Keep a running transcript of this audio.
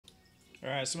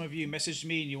Alright, some of you messaged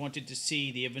me and you wanted to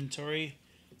see the inventory.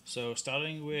 So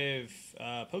starting with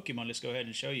Pokemon, let's go ahead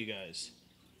and show you guys.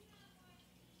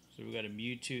 So we got a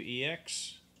Mewtwo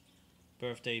EX,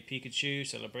 Birthday Pikachu,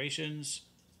 Celebrations,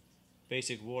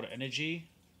 Basic Water Energy,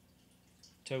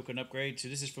 Token Upgrade. So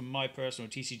this is from my personal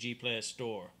TCG Player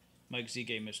store,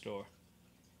 MIKEZGAMER store.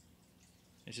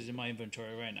 This is in my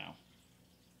inventory right now.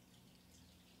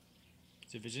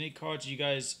 So if there's any cards you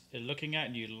guys are looking at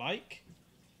and you like,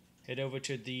 head over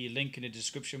to the link in the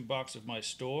description box of my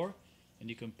store and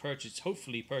you can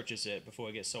hopefully purchase it before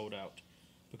it gets sold out.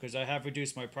 Because I have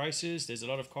reduced my prices. There's a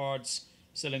lot of cards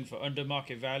selling for under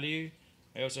market value.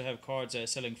 I also have cards that are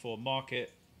selling for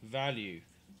market value.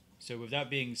 So with that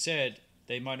being said,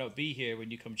 they might not be here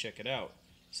when you come check it out.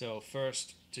 So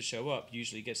first to show up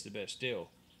usually gets the best deal.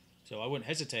 So I wouldn't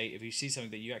hesitate if you see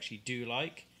something that you actually do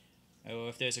like, or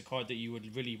if there's a card that you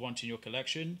would really want in your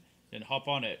collection, then hop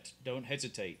on it. Don't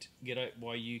hesitate. Get it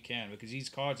while you can, because these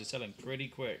cards are selling pretty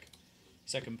quick.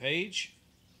 Second page.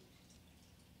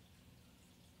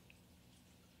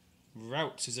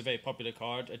 Routes is a very popular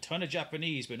card. A ton of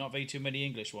Japanese, but not very too many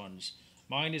English ones.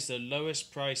 Mine is the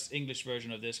lowest priced English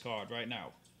version of this card right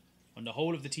now, on the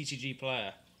whole of the TCG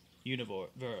Player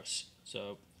universe.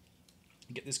 So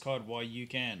get this card while you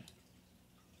can.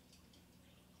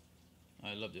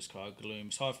 I love this card, Gloom.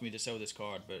 It's hard for me to sell this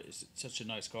card, but it's such a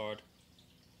nice card.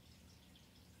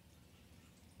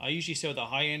 I usually sell the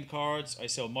high-end cards. I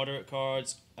sell moderate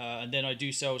cards, and then I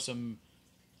do sell some.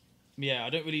 Yeah, I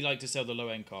don't really like to sell the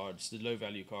low-end cards, the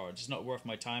low-value cards. It's not worth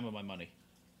my time or my money,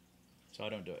 so I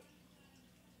don't do it.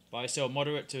 But I sell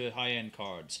moderate to high-end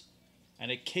cards,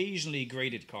 and occasionally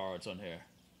graded cards on here.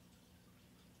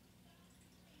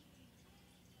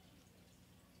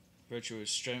 Virtuous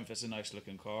Strength, that's a nice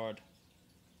looking card.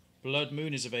 Blood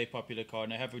Moon is a very popular card,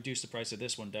 and I have reduced the price of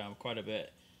this one down quite a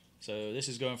bit. So this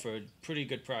is going for a pretty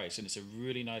good price, and it's a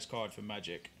really nice card for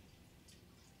Magic.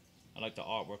 I like the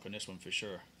artwork on this one for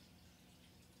sure.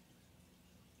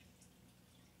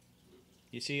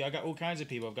 You see, I got all kinds of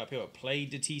people. I've got people that played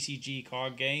the TCG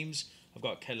card games. I've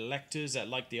got collectors that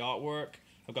like the artwork.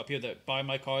 I've got people that buy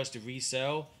my cards to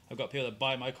resell. I've got people that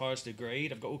buy my cards to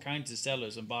grade. I've got all kinds of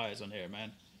sellers and buyers on here,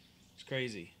 man. It's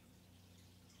crazy.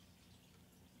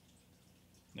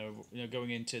 Now going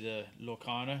into the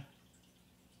Lorcana.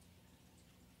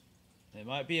 There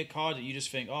might be a card that you just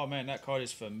think, oh man, that card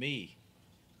is for me.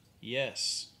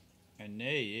 Yes. And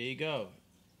there you go.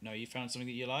 Now you found something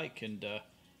that you like, and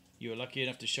you were lucky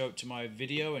enough to show up to my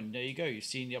video, and there you go. You've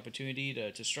seen the opportunity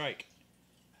to strike.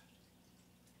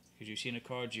 Because you've seen a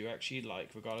card you actually like,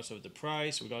 regardless of the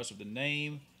price, regardless of the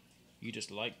name. You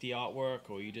just like the artwork,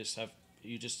 or you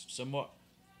just somewhat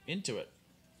into it.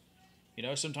 You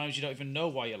know, sometimes you don't even know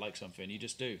why you like something, you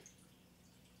just do.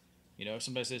 You know,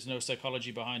 sometimes there's no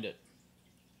psychology behind it.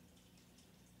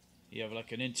 You have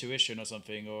like an intuition or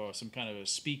something, or some kind of a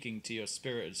speaking to your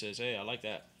spirit and says, hey, I like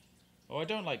that. Or I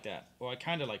don't like that. Or I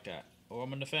kind of like that. Or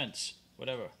I'm on the fence.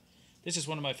 Whatever. This is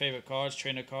one of my favorite cards,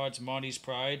 trainer cards, Marnie's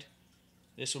Pride.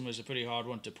 This one was a pretty hard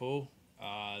one to pull.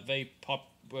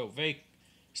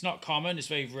 It's not common, it's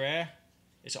very rare.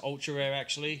 It's ultra rare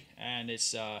actually, and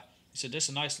it's just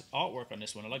a nice artwork on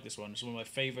this one. I like this one. It's one of my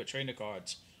favorite trainer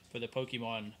cards for the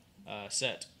Pokemon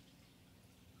set.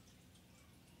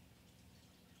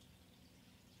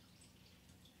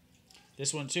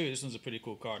 This one too, this one's a pretty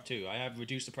cool card too. I have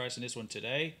reduced the price on this one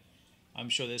today. I'm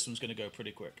sure this one's going to go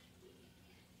pretty quick.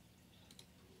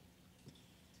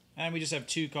 And we just have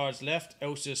two cards left.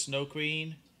 Elsa Snow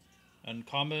Queen,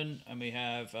 uncommon. And we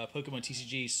have Pokemon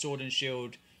TCG Sword and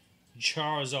Shield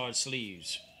Charizard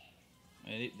sleeves.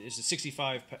 And it's a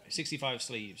 65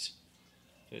 sleeves.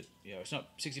 So, you know, it's not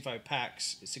 65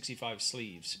 packs, it's 65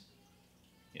 sleeves.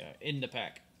 Yeah, in the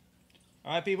pack.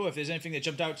 Alright people, if there's anything that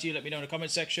jumped out to you, let me know in the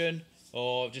comment section.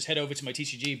 Or just head over to my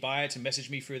TCG, buy it, and message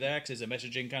me through there, because there's a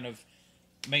messaging kind of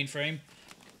mainframe.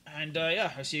 And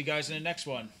yeah, I'll see you guys in the next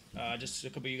one. Just a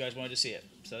couple of you guys wanted to see it.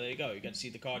 So there you go, you get to see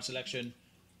the card selection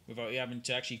without you having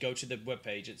to actually go to the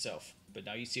webpage itself. But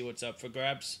now you see what's up for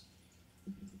grabs.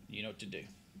 You know what to do.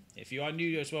 If you are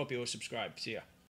new as well, people, subscribe. See ya.